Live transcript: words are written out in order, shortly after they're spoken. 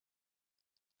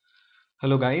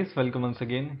Hello guys, welcome once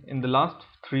again. In the last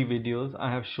three videos,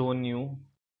 I have shown you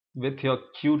with your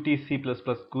Qt C++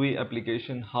 GUI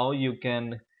application how you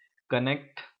can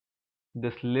connect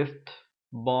this list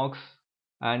box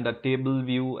and a table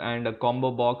view and a combo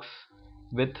box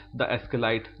with the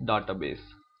SQLite database.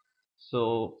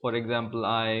 So for example,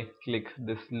 I click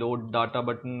this load data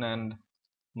button and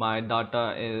my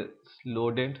data is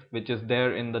loaded, which is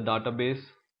there in the database,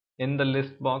 in the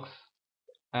list box,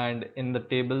 and in the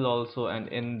table also, and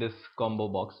in this combo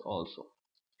box also.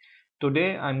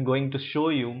 Today I'm going to show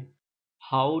you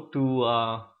how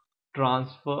to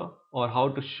transfer or how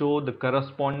to show the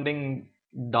corresponding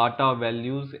data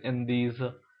values in these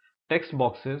text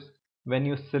boxes when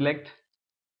you select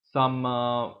some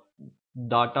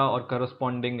data or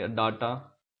corresponding data.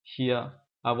 Here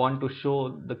I want to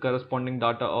show the corresponding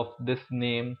data of this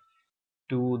name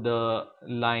to the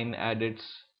line edits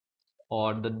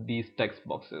or these text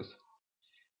boxes.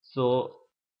 So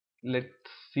let's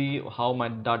see how my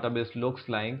database looks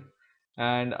like,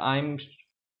 and I'm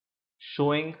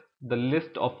showing the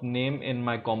list of name in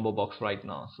my combo box right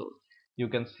now. So you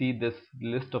can see this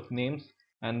list of names,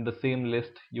 and the same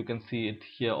list you can see it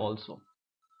here also.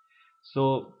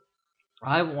 So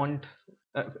I want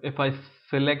if I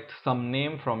select some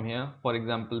name from here, for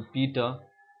example Peter,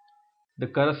 the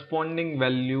corresponding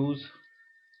values,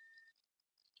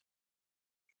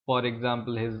 for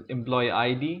example his employee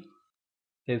ID,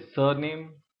 his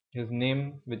surname, his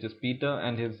name which is Peter,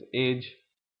 and his age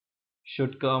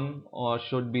should come or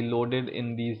should be loaded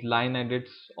in these line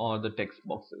edits or the text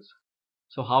boxes.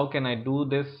 So how can I do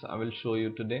this? I will show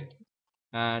you today,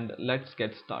 and let's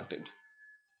get started.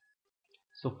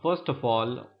 So first of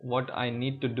all, what I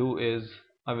need to do is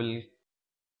I will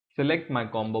select my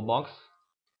combo box,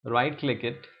 right click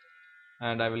it,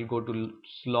 and I will go to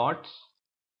slots,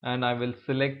 and I will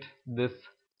select this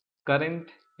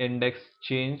current index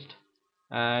changed,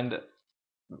 and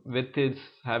with its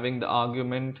having the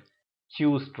argument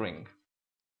QString.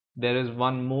 There is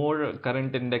one more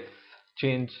current index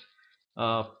change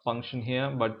function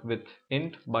here, but with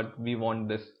int, but we want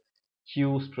this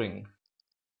QString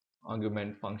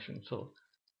argument function. So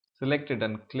select it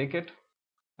and click it,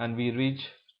 and we reach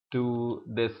to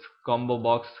this combo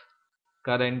box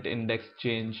current index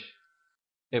change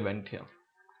event here.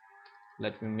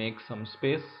 Let me make some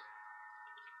space.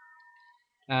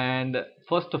 And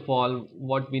first of all,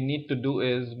 what we need to do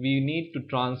is we need to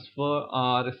transfer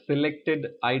our selected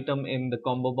item in the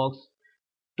combo box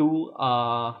to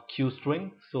a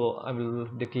QString. So I will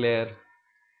declare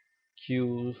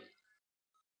QString,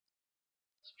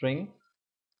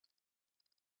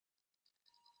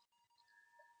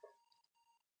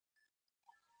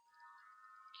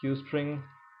 QString,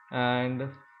 and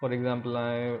for example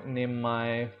I name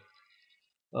my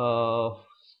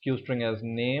QString as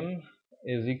name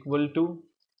is equal to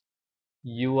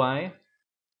UI,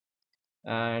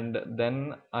 and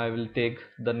then I will take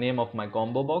the name of my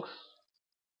combo box.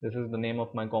 This is the name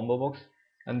of my combo box,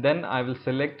 and then I will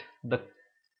select the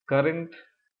current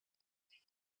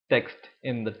text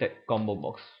in the combo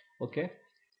box. Okay,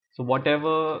 so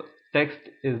whatever text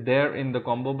is there in the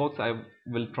combo box, I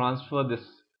will transfer this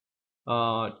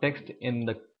text in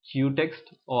the Q text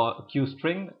or Q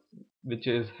string, which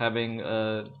is having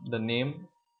the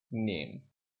name.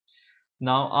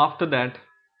 Now after that,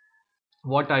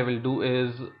 what I will do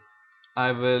is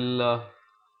I will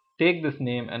take this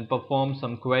name and perform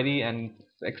some query and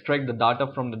extract the data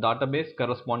from the database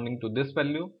corresponding to this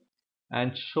value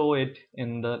and show it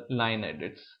in the line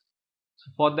edits.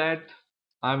 So for that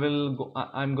I'm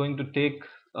going to take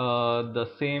the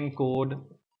same code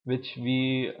which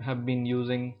we have been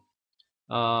using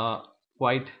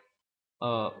quite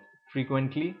uh,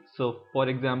 frequently. So for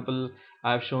example,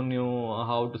 I have shown you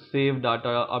how to save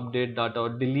data, update data, or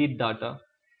delete data.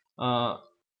 Go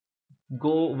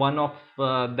one of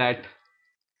that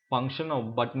function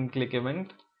of button click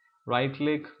event, right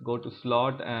click, go to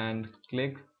slot and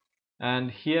click, and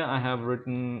here I have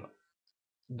written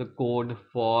the code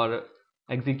for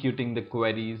executing the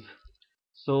queries.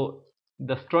 So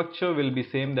the structure will be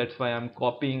same, that's why I'm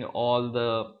copying all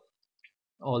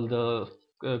the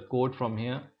code from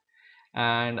here,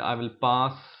 and I will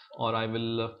pass or I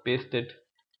will paste it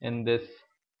in this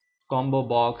combo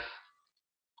box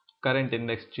current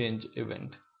index change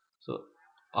event. So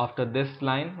after this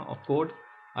line of code,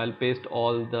 I'll paste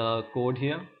all the code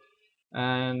here,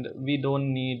 and we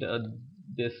don't need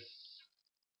this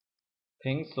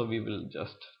thing, so we will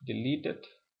just delete it,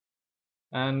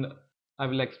 and I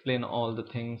will explain all the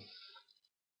things,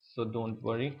 so don't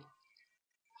worry.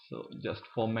 So just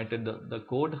formatted the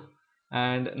code,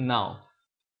 and now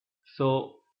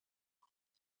so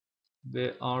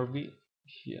Where are we?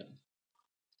 Here.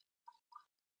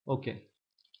 Okay,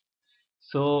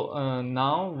 so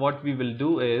now what we will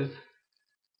do is,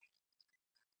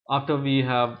 after we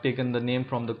have taken the name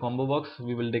from the combo box,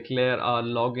 we will declare our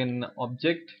login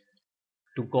object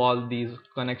to call these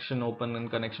connection open and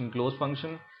connection close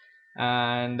function.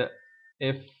 And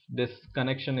if this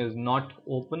connection is not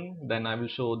open, then I will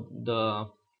show the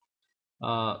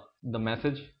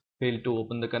message failed to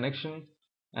open the connection,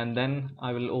 and then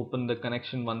I will open the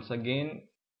connection once again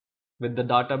with the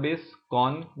database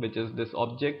con, which is this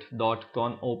object dot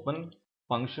con open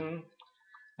function,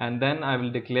 and then I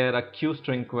will declare a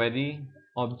QString query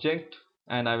object,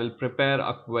 and I will prepare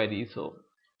a query. So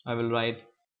I will write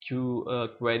q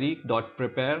query dot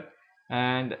prepare,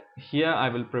 and here I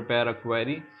will prepare a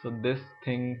query. So this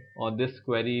thing or this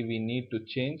query we need to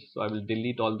change, so I will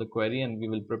delete all the query and we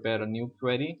will prepare a new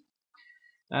query.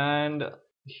 And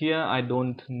here I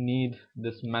don't need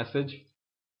this message,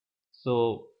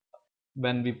 so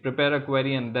when we prepare a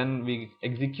query and then we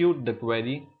execute the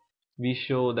query, we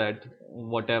show that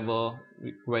whatever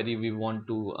query we want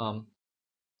to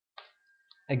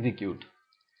execute.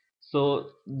 So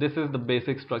this is the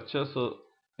basic structure. So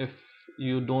if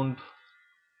you don't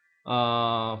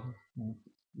uh,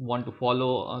 want to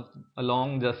follow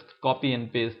along, just copy and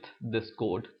paste this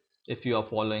code if you are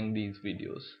following these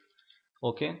videos.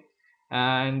 Okay,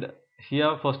 and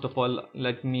here first of all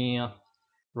let me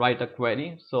write a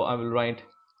query. So I will write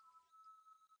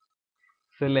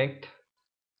select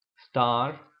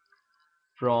star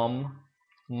from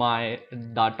my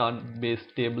database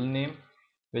table name,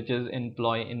 which is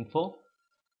employee info,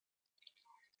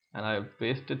 and I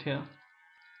paste it here.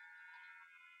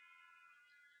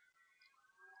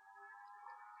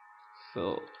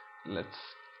 So let's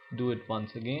do it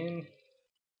once again,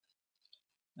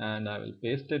 and I will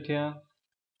paste it here,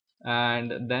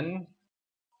 and then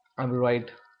I will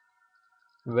write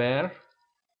where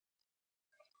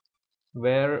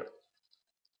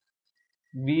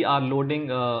we are loading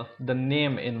the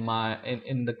name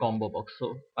in the combo box.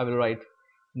 So I will write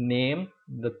name,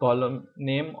 the column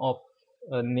name of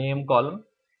name column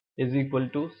is equal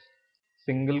to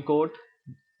single quote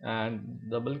and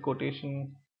double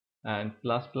quotation and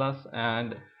plus plus,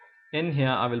 and in here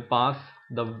I will pass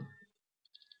the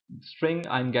string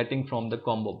I'm getting from the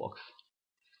combo box.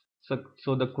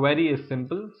 So the query is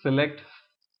simple: select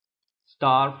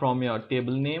star from your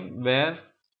table name where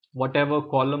whatever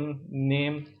column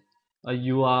name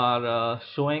you are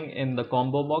showing in the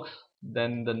combo box,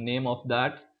 then the name of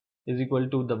that is equal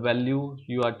to the value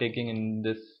you are taking in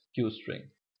this q string.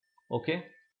 Okay,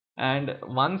 and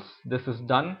once this is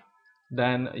done,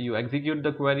 then you execute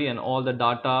the query and all the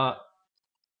data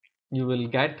you will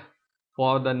get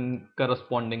for the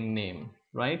corresponding name,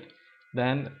 right?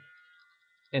 Then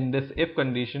in this if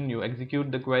condition you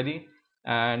execute the query,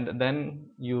 and then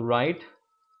you write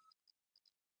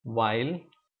while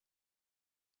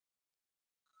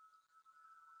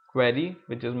query,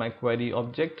 which is my query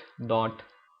object, dot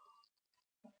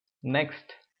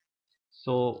next.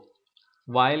 So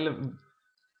while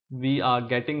we are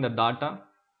getting the data,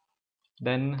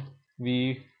 then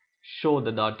we show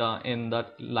the data in the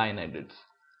line edits.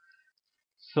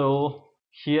 So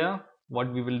here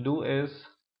what we will do is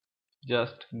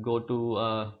just go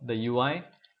to the UI,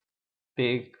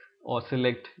 take or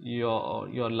select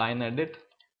your line edit,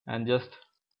 and just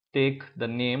take the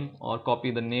name or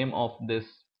copy the name of this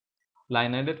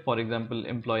line edit. For example,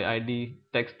 employee ID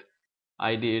text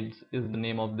ID is the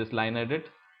name of this line edit,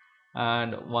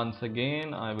 and once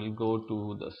again I will go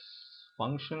to this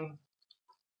function,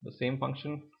 the same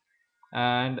function,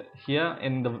 and here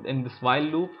in this while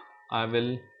loop I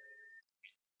will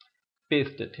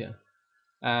paste it here,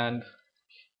 and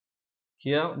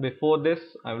here before this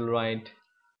I will write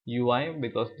UI,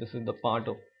 because this is the part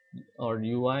of our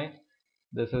UI,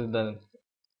 this is the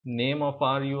name of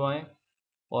our UI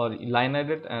or line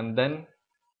edit, and then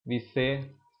we say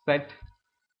set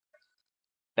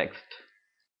text.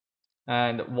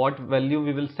 And what value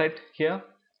we will set here?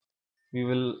 We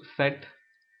will set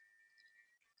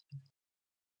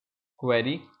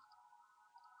query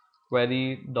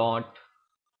dot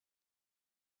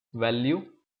value,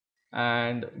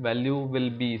 and value will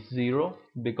be 0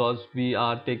 because we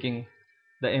are taking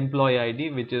the employee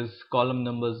ID, which is column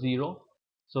number 0.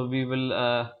 So we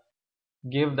will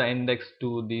give the index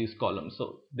to these columns.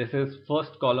 So this is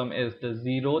first column is the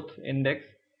 0th index,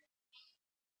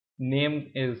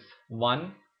 name is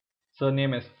 1,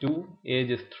 surname is 2, age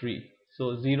is 3.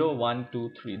 So 0 1 2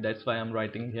 3, that's why I'm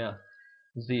writing here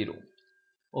 0.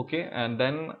 Okay, and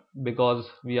then because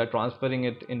we are transferring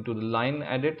it into the line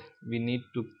edit, we need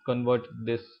to convert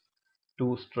this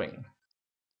to string.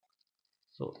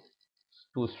 So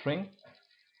to string,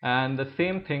 and the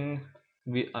same thing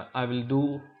I will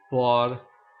do for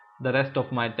the rest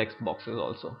of my text boxes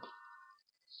also.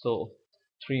 So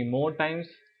 3 more times,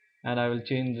 and I will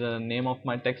change the name of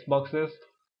my text boxes.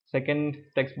 Second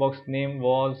text box name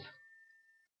was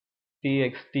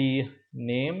txt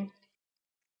name,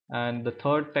 and the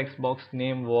third text box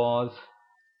name was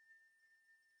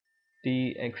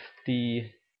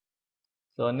txt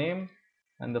surname,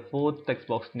 and the fourth text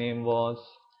box name was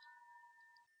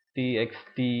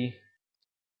txt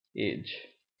age.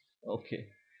 Okay,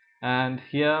 and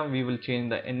here we will change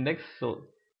the index. So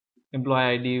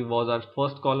employee ID was our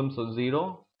first column, so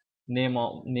 0. Name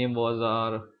was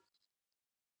our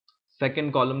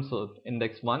second column, so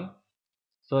index 1.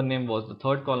 Surname was the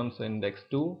third column, so index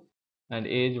 2, and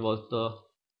age was the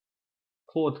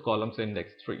fourth column, so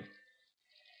index 3.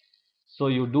 So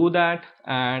you do that,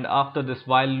 and after this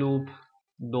while loop,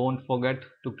 don't forget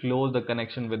to close the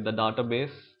connection with the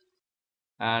database,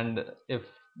 and if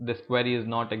this query is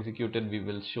not executed, we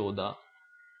will show the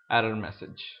error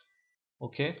message.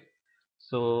 Okay,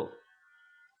 so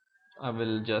I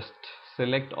will just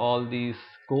select all these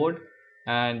code,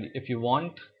 and if you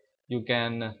want, you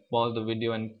can pause the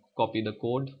video and copy the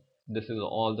code. This is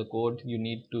all the code you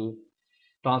need to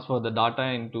transfer the data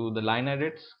into the line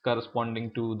edits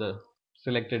corresponding to the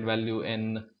selected value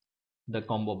in the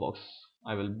combo box.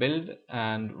 I will build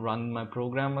and run my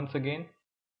program once again,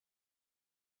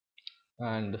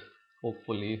 and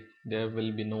hopefully there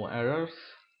will be no errors.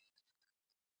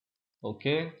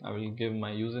 Okay, I will give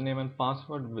my username and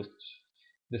password, which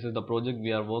this is the project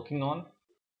we are working on,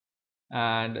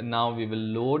 and now we will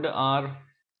load our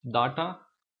data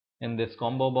in this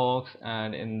combo box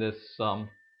and in this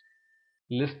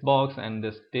list box and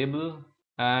this table.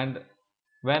 And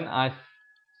when I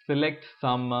select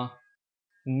some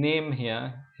name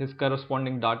here, his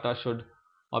corresponding data should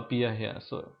appear here.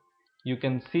 So you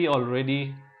can see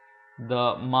already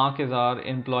the mark is our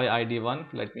employee ID 1.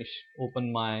 Let me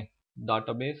open my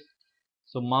database.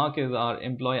 So mark is our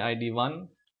employee ID 1,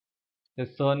 his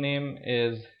surname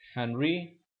is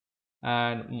Henry,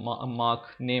 and mark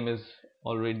name is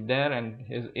already there, and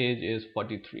his age is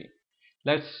 43.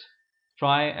 Let's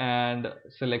try and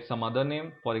select some other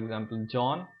name, for example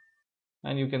John,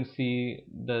 and you can see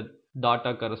the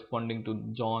data corresponding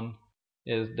to John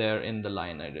is there in the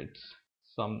line edits.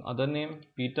 Some other name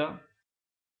Peter,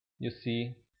 you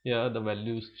see here the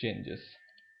values changes.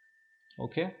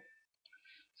 Okay,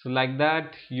 so like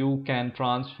that you can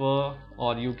transfer,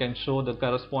 or you can show the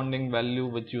corresponding value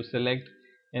which you select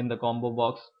in the combo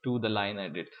box to the line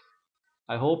edit.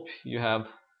 I hope you have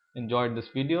enjoyed this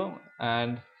video,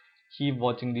 and keep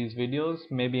watching these videos.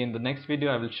 Maybe in the next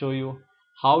video I will show you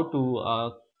how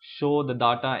to show the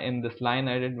data in this line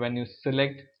edit when you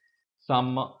select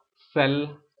some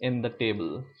cell in the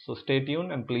table. So stay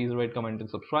tuned, and please rate, comment and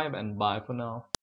subscribe, and bye for now.